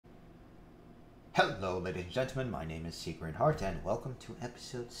Hello, ladies and gentlemen, my name is Secret Heart, and welcome to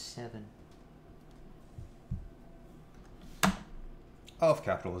episode 7 of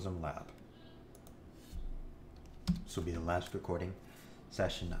Capitalism Lab. This will be the last recording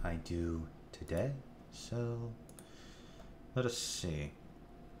session I do today, so let us see.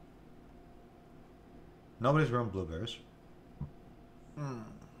 Nobody's grown blueberries.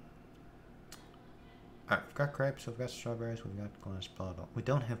 Alright, we've got grapes, we've got strawberries, we've got glass bottles. We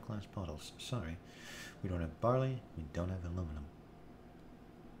don't have glass bottles, sorry. We don't have barley, we don't have aluminum.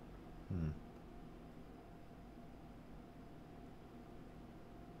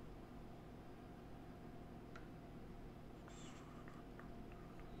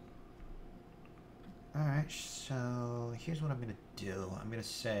 Alright, so here's what I'm gonna do. I'm gonna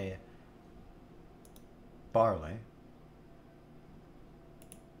say barley.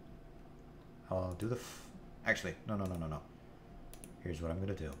 I'll do the actually, no. Here's what I'm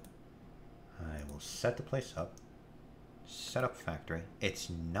gonna do. I will set the place up. Set up factory. It's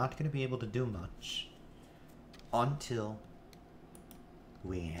not gonna be able to do much until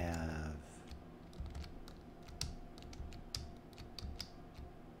we have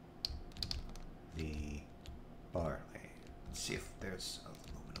the barley. Let's see if there's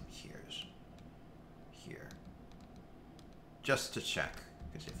aluminum here. Just to check,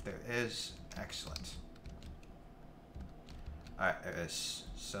 because if there is, excellent. Alright, there is.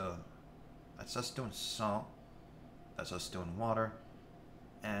 So that's us doing salt. That's us doing water.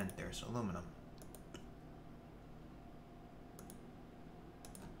 And there's aluminum.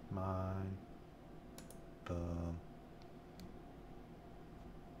 Mine. Boom.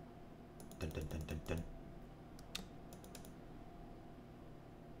 Dun dun dun dun dun.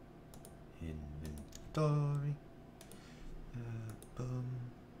 Inventory. Boom.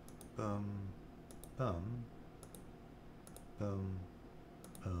 Boom. Boom. Boom.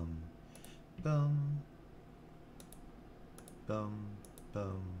 Boom. Boom. Boom.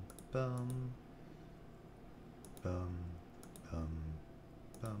 Boom. Boom. Boom. Boom.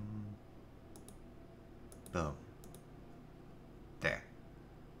 Boom. Boom. There.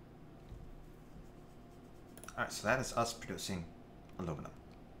 Alright, so that is us producing aluminum.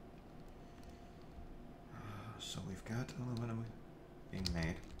 So we've got aluminum being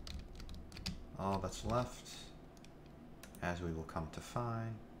made. All that's left, as we will come to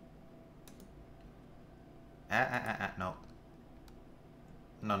find. No.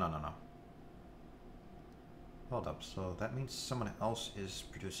 No. Hold up, so that means someone else is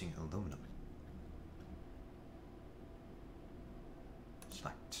producing aluminum.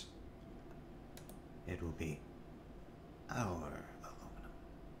 Select. It will be our aluminum.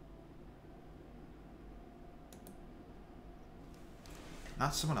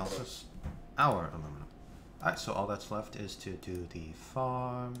 Not someone else's, our aluminum. Alright, so all that's left is to do the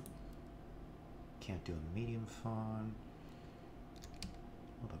farm. Can't do a medium farm.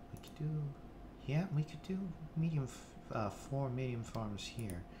 Hold up, we could do... Yeah, we could do medium, 4 medium farms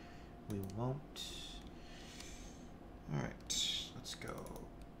here. We won't... Alright, let's go.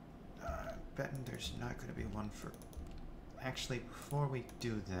 Betting there's not going to be one for... Actually, before we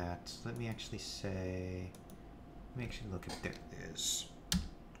do that, let me actually say... Let me actually look if there is.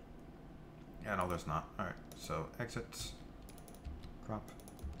 Yeah, no, there's not. Alright, so exit. Crop.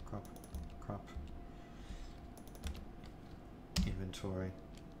 Inventory.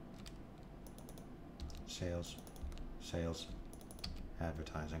 Sales.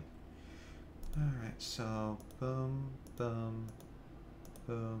 Advertising. Alright, so boom. Boom,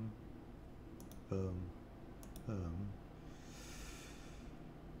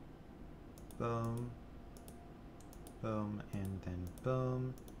 and then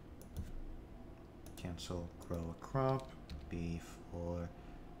boom. Cancel, grow a crop. B for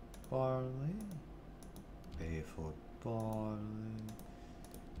barley. B for barley.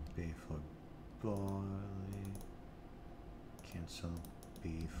 B for barley. Cancel.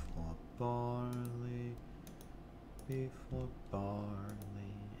 B for barley. B for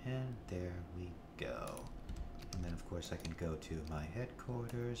barley. And there we go. And then of course I can go to my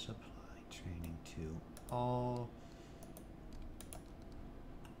headquarters, apply training to all.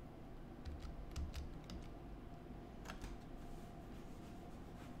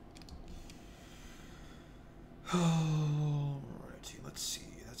 Alrighty, let's see.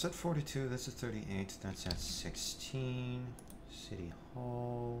 That's at 42, that's at 38, that's at 16. City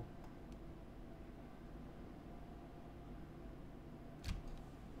Hall.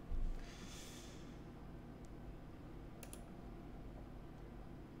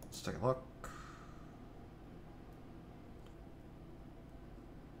 Let's take a look.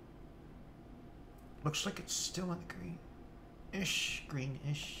 Looks like it's still in the green-ish.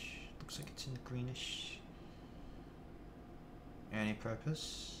 Looks like it's in greenish. Any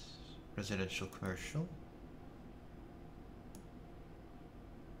purpose? Residential, commercial.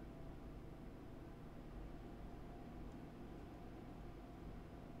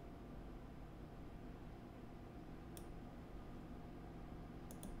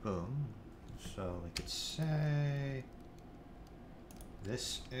 Boom. So we could say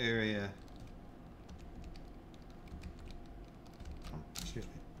this area. Oh, excuse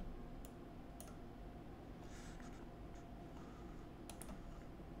me.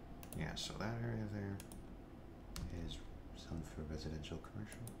 Yeah, so that area there is zoned for residential,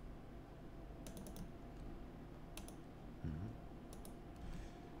 commercial.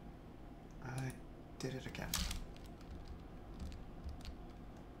 I did it again.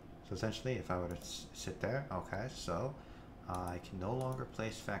 So essentially, if I were to sit there, okay, so I can no longer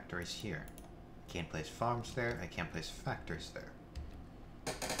place factories here. I can't place farms there, I can't place factories there.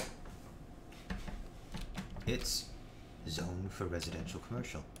 It's zoned for residential,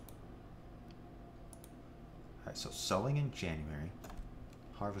 commercial. Alright, so sowing in January,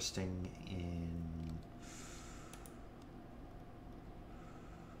 harvesting in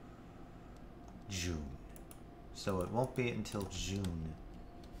June. So it won't be until June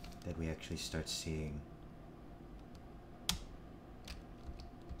that we actually start seeing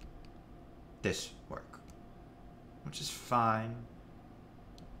this work, which is fine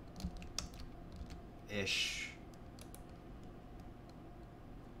ish.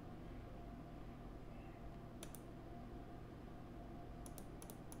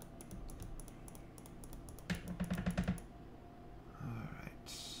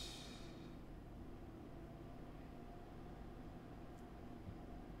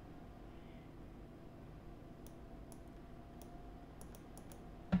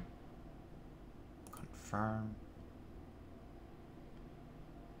 Confirm.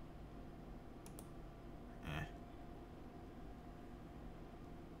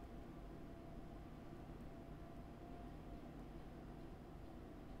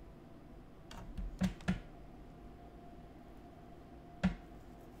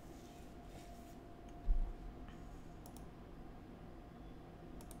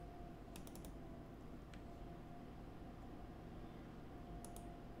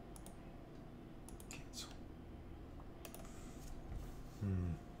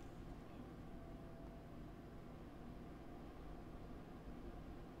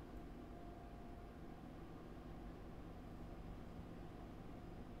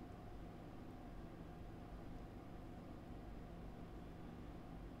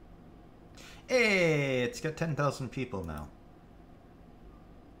 Hey, it's got 10,000 people now.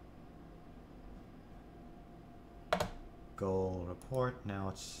 Goal report, now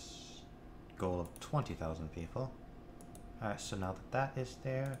it's goal of 20,000 people. Alright, so now that that is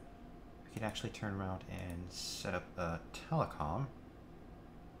there, we can actually turn around and set up a telecom.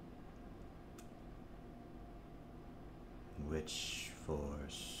 Which, for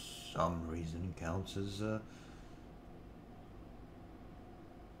some reason, counts as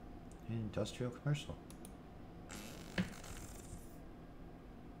industrial commercial.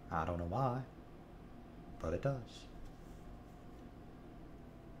 I don't know why, but it does.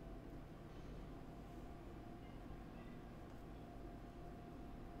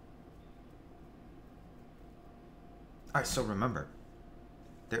 Alright, so remember,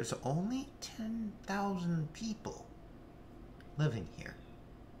 there's only 10,000 people living here.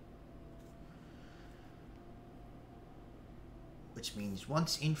 Which means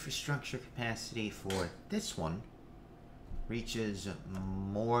once infrastructure capacity for this one reaches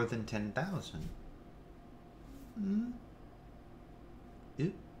more than 10,000.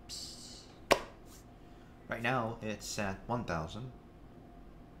 Oops. Right now it's at 1,000.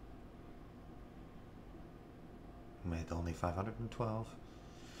 With only 512.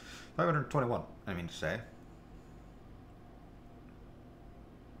 521, I mean to say.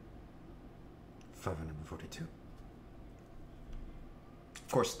 542.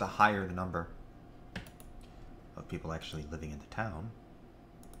 Of course, the higher the number of people actually living in the town.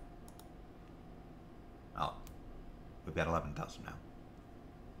 Oh, we've got 11,000 now.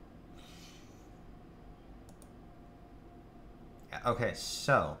 Yeah, okay,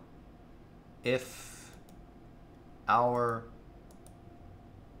 so if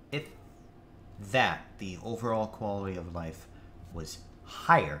the overall quality of life was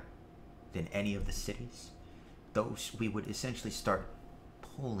higher than any of the cities, those we would essentially start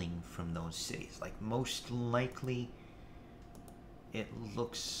pulling from those cities. Like, most likely it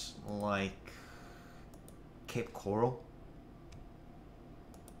looks like Cape Coral.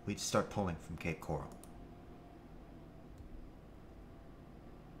 We'd start pulling from Cape Coral.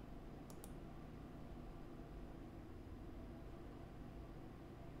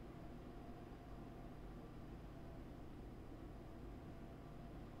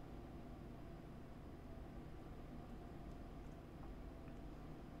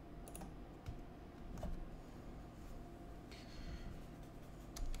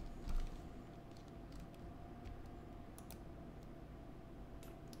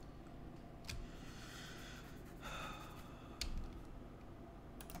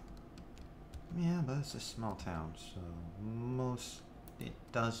 Yeah, but it's a small town, so it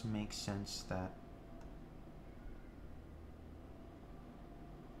does make sense that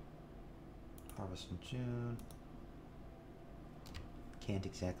harvest in June. Can't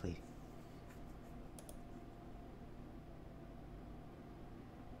exactly.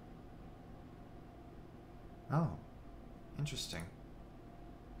 Oh, interesting.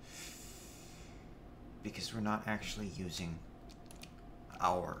 Because we're not actually using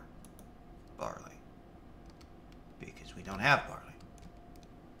our barley. Because we don't have barley.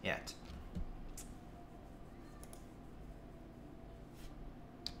 Yet.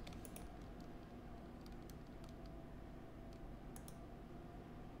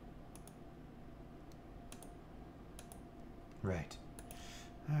 Right.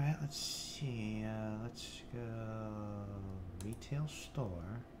 Alright, let's see. Let's go retail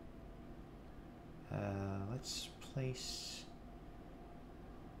store. Let's place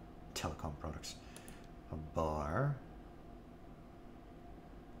telecom products. A bar.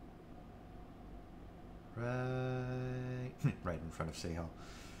 Right, right in front of City Hall.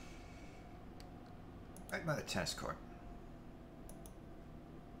 Right by the tennis court.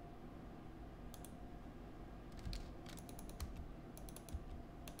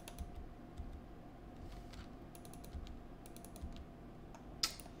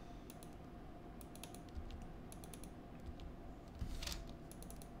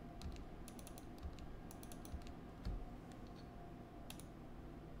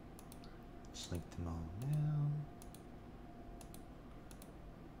 Link them all now.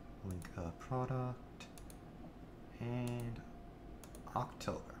 Link a product and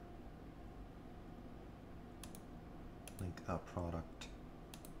October. Link a product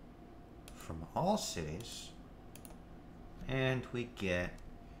from all cities, and we get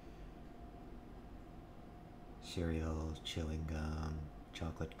cereals, chewing gum,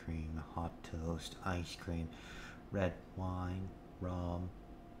 chocolate cream, hot toast, ice cream, red wine, rum,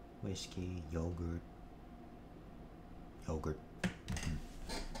 whiskey, yogurt.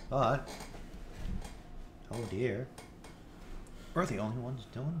 But, oh dear, we're the only ones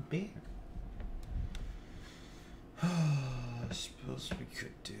doing beer. I suppose we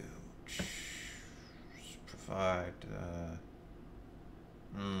could do, provide,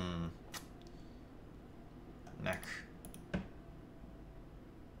 neck.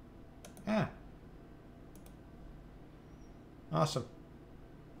 Yeah. Awesome.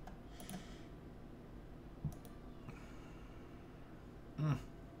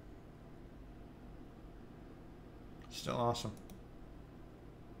 Still awesome.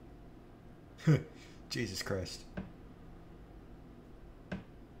 Jesus Christ.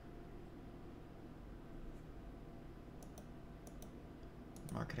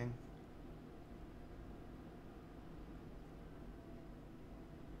 Marketing.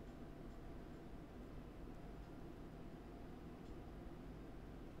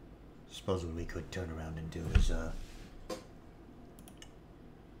 Suppose what we could turn around and do is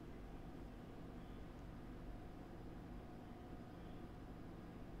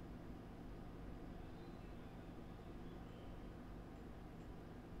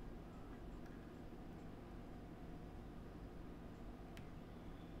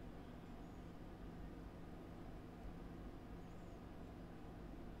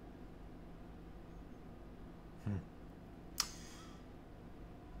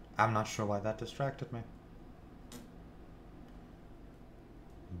I'm not sure why that distracted me.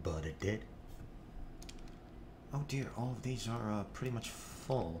 But it did. Oh dear, all of these are pretty much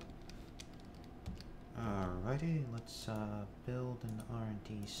full. Alrighty, let's build an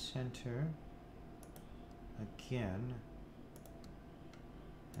R&D center again.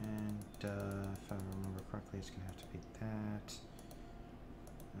 And if I remember correctly, it's going to have to be that.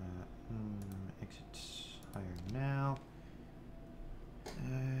 Exit hire now.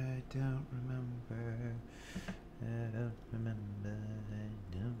 I don't remember. I don't remember. I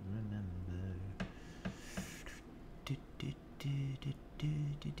don't remember.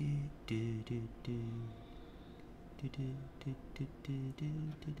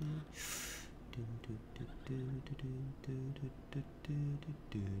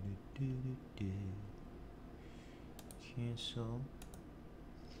 Cancel.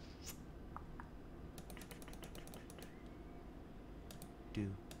 Do.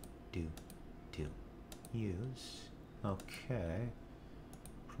 Use. Okay.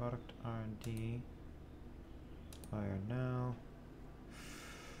 Product R&D. Fire now.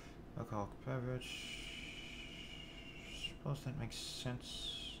 Alcoholic beverage. Suppose that makes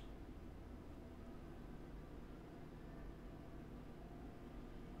sense.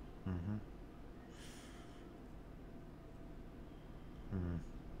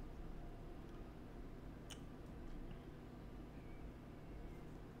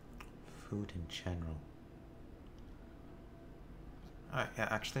 food in general. Alright, yeah,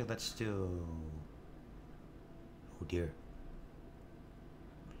 actually, let's do... Oh dear.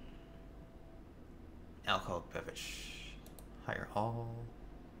 Alcohol beverage. Hire all.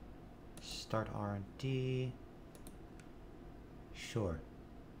 Start R&D. Sure.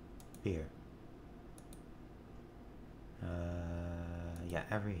 Beer. Yeah,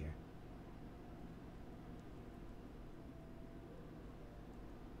 every year.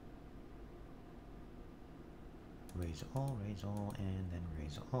 Raise all, and then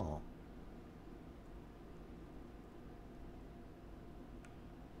raise all.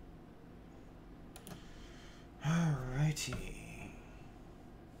 Alrighty.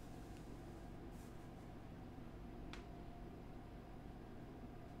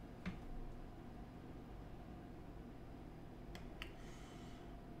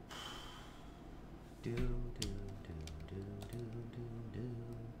 Do do do do do do do.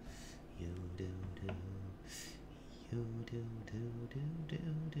 You do do. You do do do do do do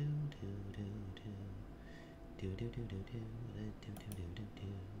do do do do do do do do.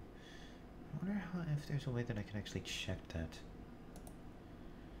 I wonder how if there's a way that I can actually check that.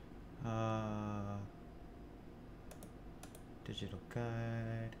 Digital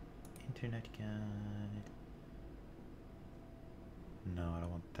guide, internet guide. No, I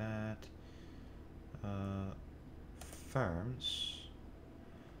don't want that. Firms.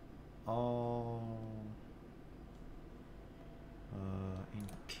 All in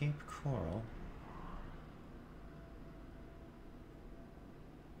Cape Coral.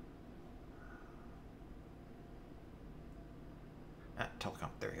 Telecom,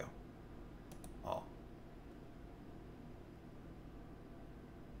 there you go. All.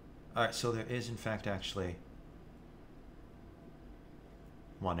 Alright, so there is in fact actually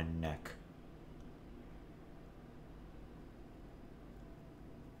one in neck.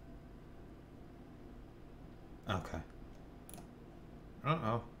 Okay.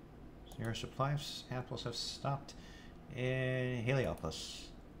 Uh-oh. Your supply of apples have stopped in Heliopolis.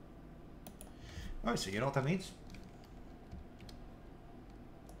 Alright, so you know what that means?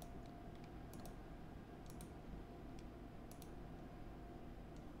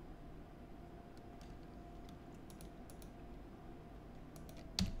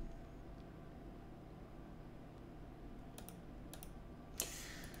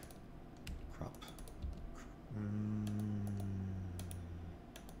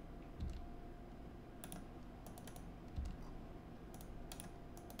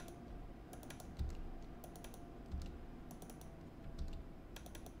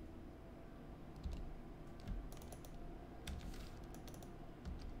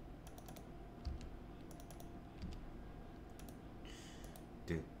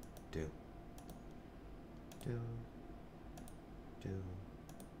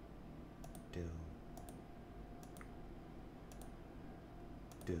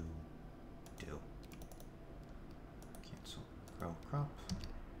 Cancel. Grow crop.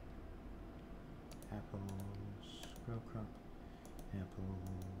 Apples. Grow crop.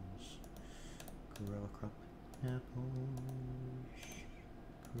 Apples. Grow a crop. Apples.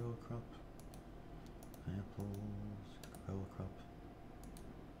 Grow a crop. Apples. Grow a crop.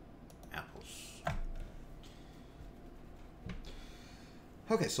 Apples.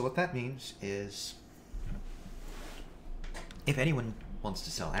 Okay, so what that means is if anyone wants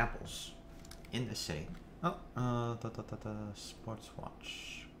to sell apples in the city. Oh, sports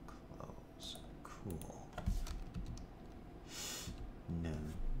watch. Clothes. Cool. No.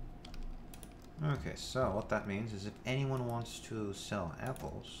 Okay, so what that means is if anyone wants to sell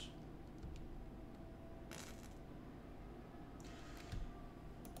apples,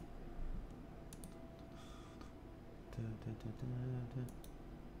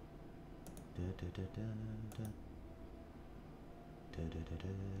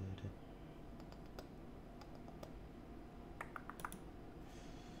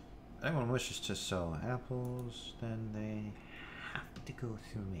 anyone wishes to sell apples, then they have to go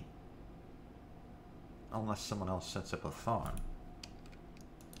through me. Unless someone else sets up a farm.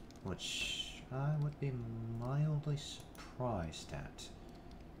 Which I would be mildly surprised at.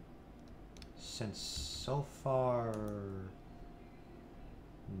 Since so far,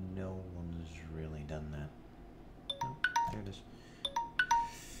 no one's really done that. Oh, there it is.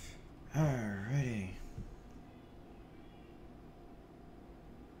 Alrighty.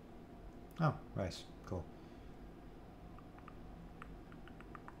 Oh, rice. Cool.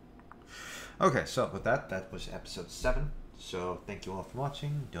 Okay, so with that, that was episode 7. So thank you all for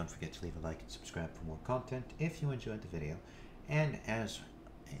watching. Don't forget to leave a like and subscribe for more content if you enjoyed the video. And as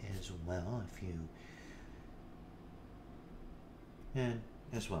well, if you... And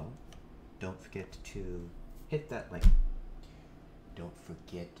as well, don't forget to hit that link. Don't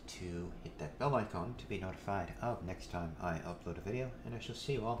forget to hit that bell icon to be notified of next time I upload a video, and I shall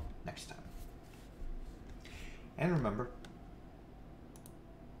see you all next time. And remember,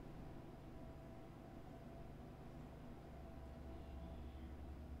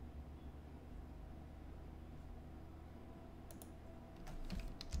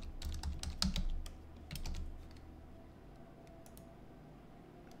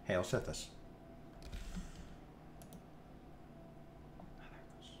 hail Sithis.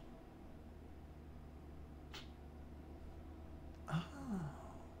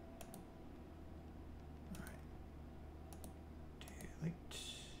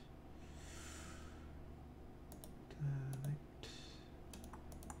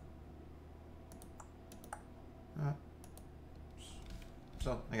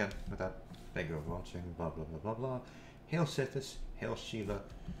 So, again, with that, thank you for watching, blah blah blah blah blah. Hail Sithis, hail Sheila.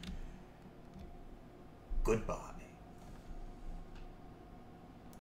 Goodbye.